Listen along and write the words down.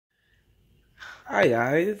Hi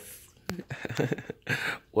guys.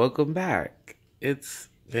 Welcome back. It's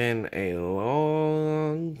been a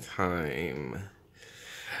long time.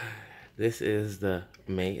 This is the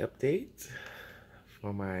May update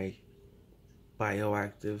for my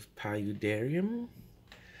Bioactive Paludarium.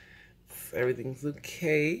 Everything's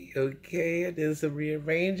okay. I did some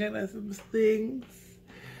rearranging of some things.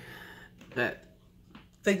 That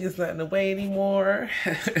thing is not in the way anymore.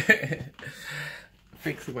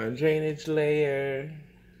 Fixing my drainage layer.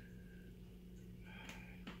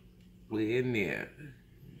 We in there.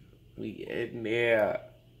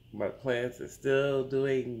 My plants are still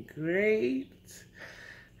doing great.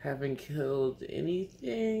 Haven't killed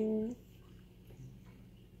anything.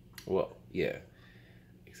 Well, yeah.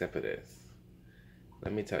 Except for this.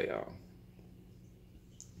 Let me tell y'all.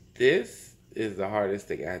 This is the hardest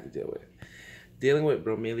thing I have to deal with. Dealing with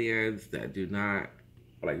bromeliads that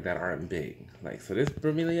that aren't big. So this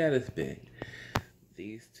bromeliad is big.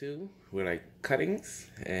 These two were like cuttings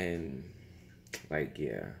and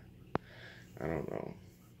yeah, I don't know.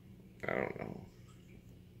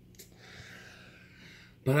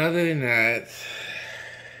 But other than that,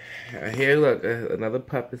 here look, another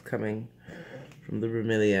pup is coming from the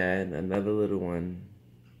bromeliad, another little one.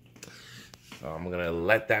 So I'm gonna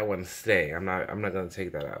let that one stay. I'm not gonna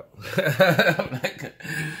take that out.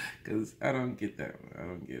 Cause I don't get that one. I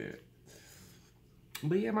don't get it.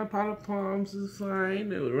 But yeah, my pot of palms is fine.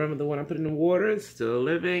 Remember the one I put in the water? It's still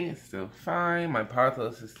living. It's still fine. My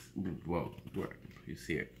pothos is, whoa, you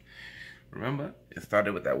see it. Remember? It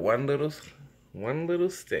started with that one little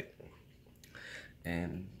stick.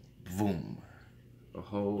 And boom. A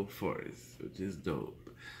whole forest, which is dope.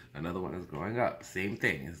 Another one is growing up. Same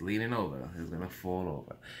thing. It's leaning over. It's going to fall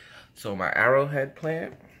over. So my arrowhead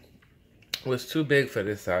plant was too big for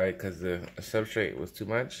this side because the substrate was too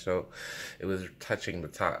much, so it was touching the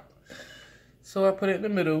top. So I put it in the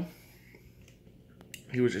middle.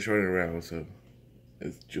 He was just running around, so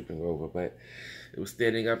it's drooping over, but it was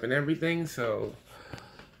standing up and everything, so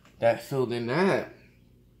that filled in that.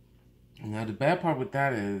 Now the bad part with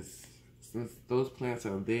that is, since those plants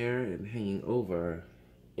are there and hanging over,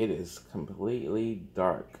 it is completely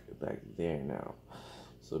dark back there now.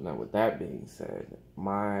 So now with that being said,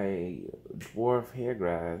 my dwarf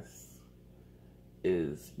hairgrass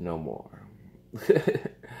is no more.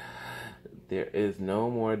 There is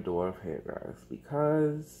no more dwarf hairgrass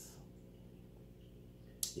because,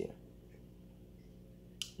 yeah,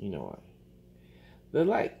 you know what? The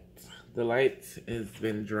light has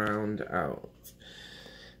been drowned out.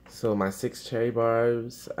 So my 6 cherry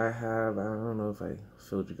barbs I don't know if I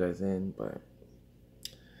filled you guys in, but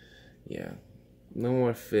yeah. No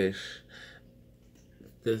more fish.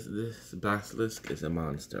 This basilisk is a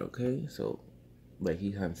monster, okay? So,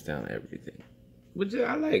 he hunts down everything. Which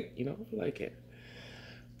I like, I like it.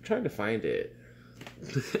 I'm trying to find it.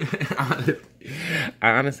 I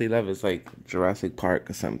honestly love it. It's like Jurassic Park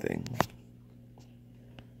or something.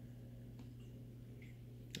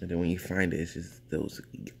 And then when you find it, it's just those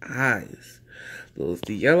eyes.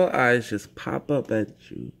 The yellow eyes just pop up at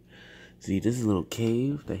you. See, this is a little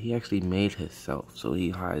cave that he actually made himself, so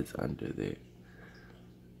he hides under there.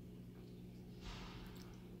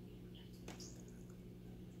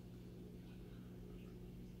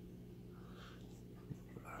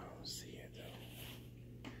 I don't see it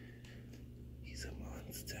though. He's a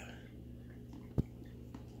monster.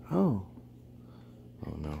 Oh.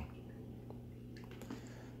 Oh no.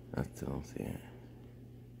 I still don't see it.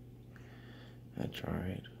 I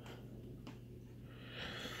tried.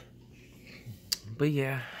 But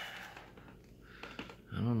yeah,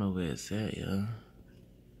 I don't know where it's at, y'all.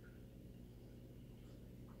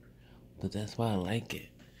 But that's why I like it.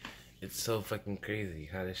 It's so fucking crazy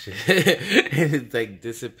how this shit it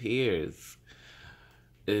disappears.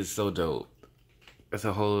 It's so dope. It's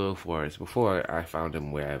a whole little forest. Before I found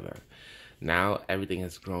him wherever. Now everything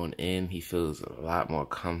has grown in. He feels a lot more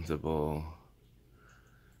comfortable.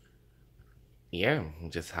 Yeah, he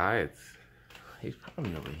just hides. He's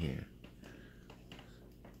probably over here.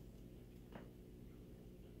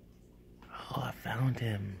 Oh, I found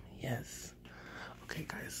him. Yes. Okay,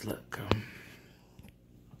 guys, look.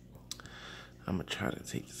 I'm gonna try to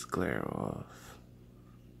take this glare off.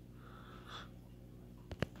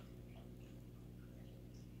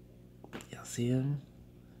 Y'all see him?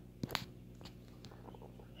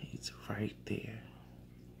 He's right there.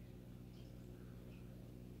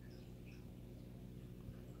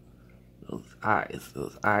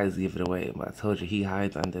 Those eyes give it away. But I told you he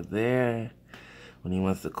hides under there when he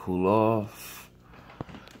wants to cool off.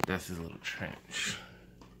 That's his little trench.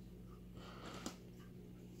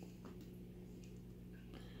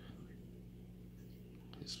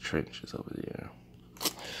 His trench is over there.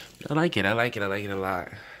 I like it. I like it. I like it a lot.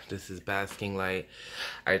 This is basking light.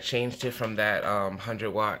 I changed it from that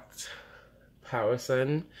 100-watt power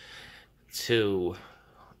sun to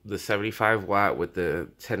the 75-watt with the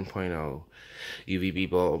 10.0 UVB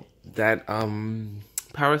bulb. That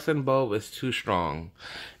power sun bulb was too strong.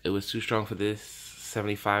 It was too strong for this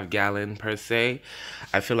 75-gallon per se.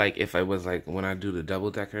 I feel like if I was like when I do the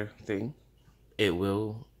double-decker thing, it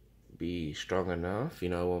will be strong enough. You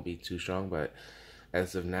know, it won't be too strong, but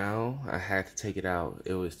as of now, I had to take it out.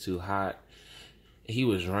 It was too hot. He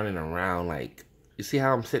was running around like, you see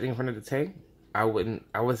how I'm sitting in front of the tank? I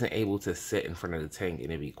wasn't able to sit in front of the tank and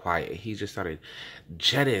it be quiet. He just started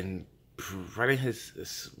jetting,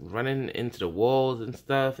 running into the walls and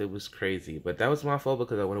stuff. It was crazy. But that was my fault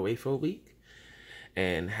because I went away for a week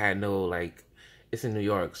and had no, like, it's in New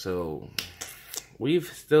York, so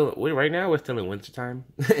right now we're still in wintertime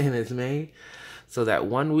and it's May. So that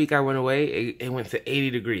 1 week I went away, it went to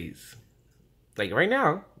 80 degrees. Like right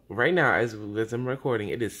now as I'm recording,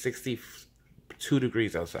 it is 62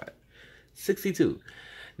 degrees outside. 62.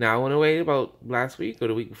 Now I went away about last week or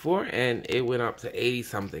the week before and it went up to 80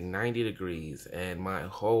 something, 90 degrees. And my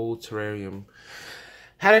whole terrarium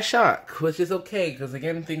had a shock, which is okay because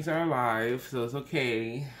again, things are alive, so it's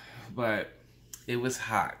okay. But it was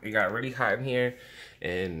hot. It got really hot in here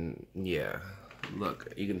and yeah,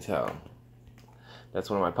 look, you can tell. That's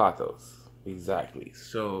one of my pothos. Exactly.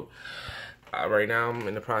 So right now I'm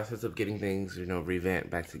in the process of getting things, you know, revamped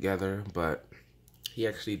back together, but he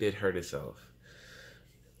actually did hurt himself.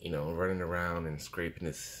 You know, running around and scraping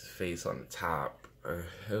his face on the top.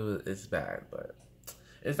 It's bad, but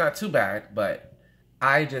it's not too bad, but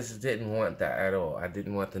I just didn't want that at all. I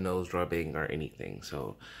didn't want the nose rubbing or anything,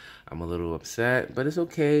 so I'm a little upset, but it's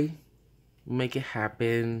okay. We'll make it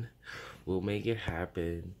happen. We'll make it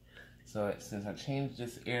happen. So since I changed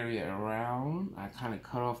this area around, I kind of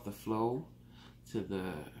cut off the flow to the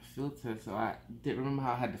filter. So I didn't remember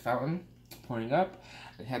how I had the fountain pouring up.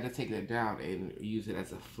 I had to take that down and use it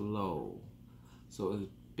as a flow. So it's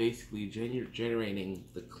basically generating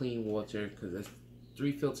the clean water because there's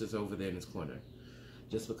 3 filters over there in this corner.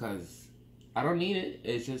 Just because I don't need it.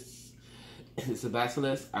 It's a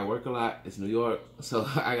Basilisk. I work a lot. It's New York. So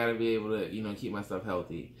I got to be able to, you know, keep myself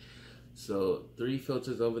healthy. So 3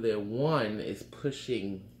 filters over there. 1 is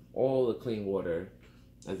pushing all the clean water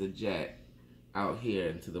as a jet out here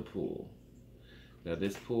into the pool. Now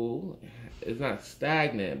this pool is not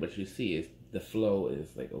stagnant, but you see the flow is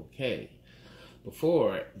like okay.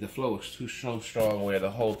 Before the flow was so strong where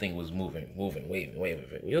the whole thing was moving,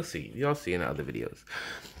 waving. You'll see in the other videos.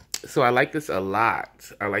 So I like this a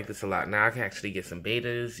lot. Now I can actually get some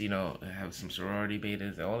betas, you know, have some sorority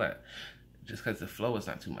betas and all that. Just because the flow is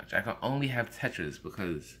not too much. I can only have tetras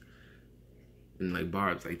because, and like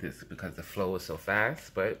barbs like this, because the flow is so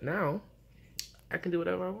fast. But now, I can do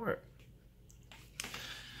whatever I want.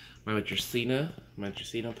 My Dracaena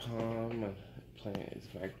palm, my plant is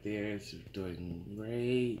back there. It's doing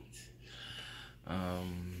great.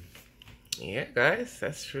 Yeah, guys,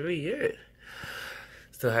 that's really it.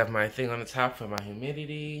 Still have my thing on the top for my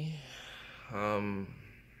humidity. I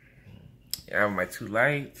have my 2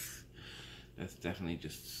 lights. That's definitely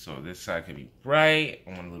just so this side can be bright.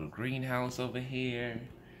 I want a little greenhouse over here.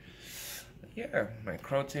 Yeah, my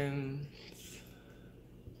croton.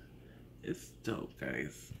 It's dope,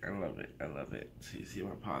 guys. I love it. So you see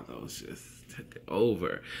my pothos just took it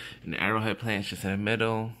over. And the arrowhead plant's just in the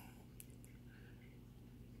middle.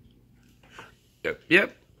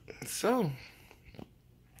 Yep. So,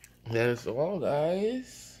 that is all,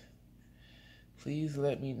 guys. Please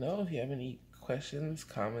let me know if you have any questions,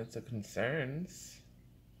 comments, or concerns.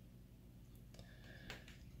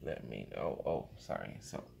 Let me know. Oh, sorry.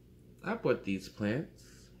 So, I bought these plants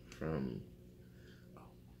from...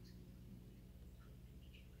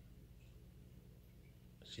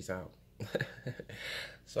 She's out.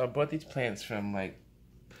 So I bought these plants from like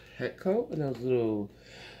Petco, and those little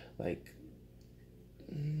like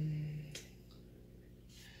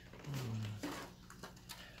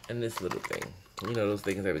and this little thing. You know, those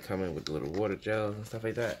things that would come in with the little water gels and stuff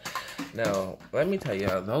like that. Now, let me tell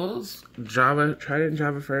y'all, those Trident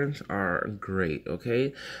Java ferns are great,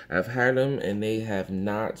 okay? I've had them and they have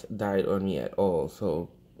not died on me at all. So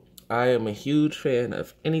I am a huge fan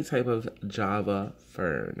of any type of Java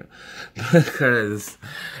fern because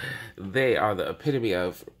they are the epitome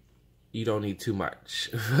of you don't need too much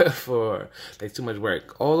for like too much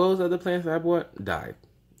work. All those other plants that I bought died.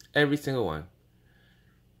 Every single one.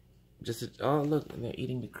 Oh look, they're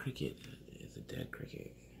eating the cricket. dead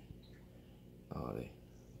cricket. Oh,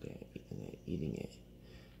 they're eating it.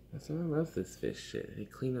 That's why I love this fish shit. He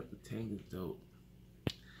cleaned up the tank, is dope.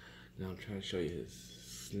 Now I'm trying to show you his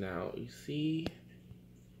snout. You see?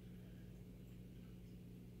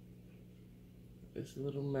 It's a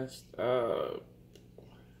little messed up.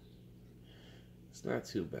 It's not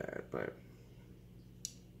too bad, but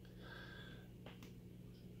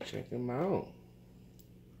check him out.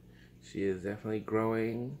 She is definitely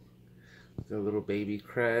growing. The little baby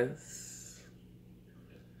crest.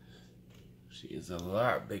 She is a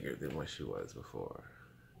lot bigger than what she was before.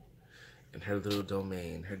 In her little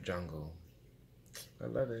domain, her jungle. I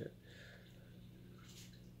love it.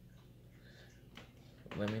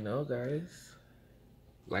 Let me know, guys.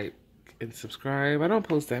 Like and subscribe. I don't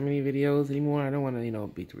post that many videos anymore. I don't want to, you know,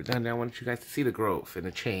 be redundant. I want you guys to see the growth and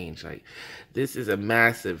the change. Like, this is a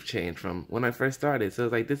massive change from when I first started. So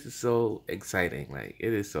it's like, this is so exciting. Like,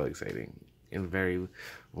 it is so exciting and very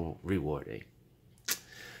rewarding.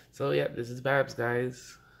 So yeah, this is Babs,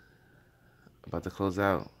 guys. About to close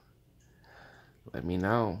out. Let me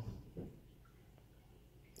know.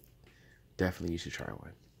 Definitely you should try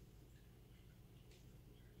one.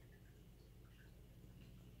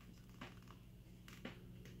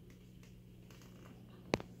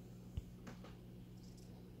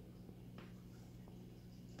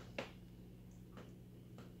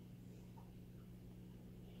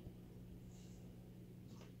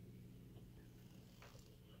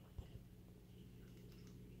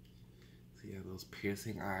 See, those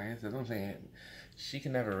piercing eyes. That's what I'm saying. She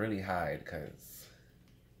can never really hide because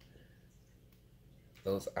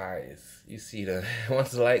those eyes, you see them.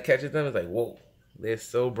 Once the light catches them, it's like, whoa, they're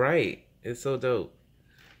so bright. It's so dope.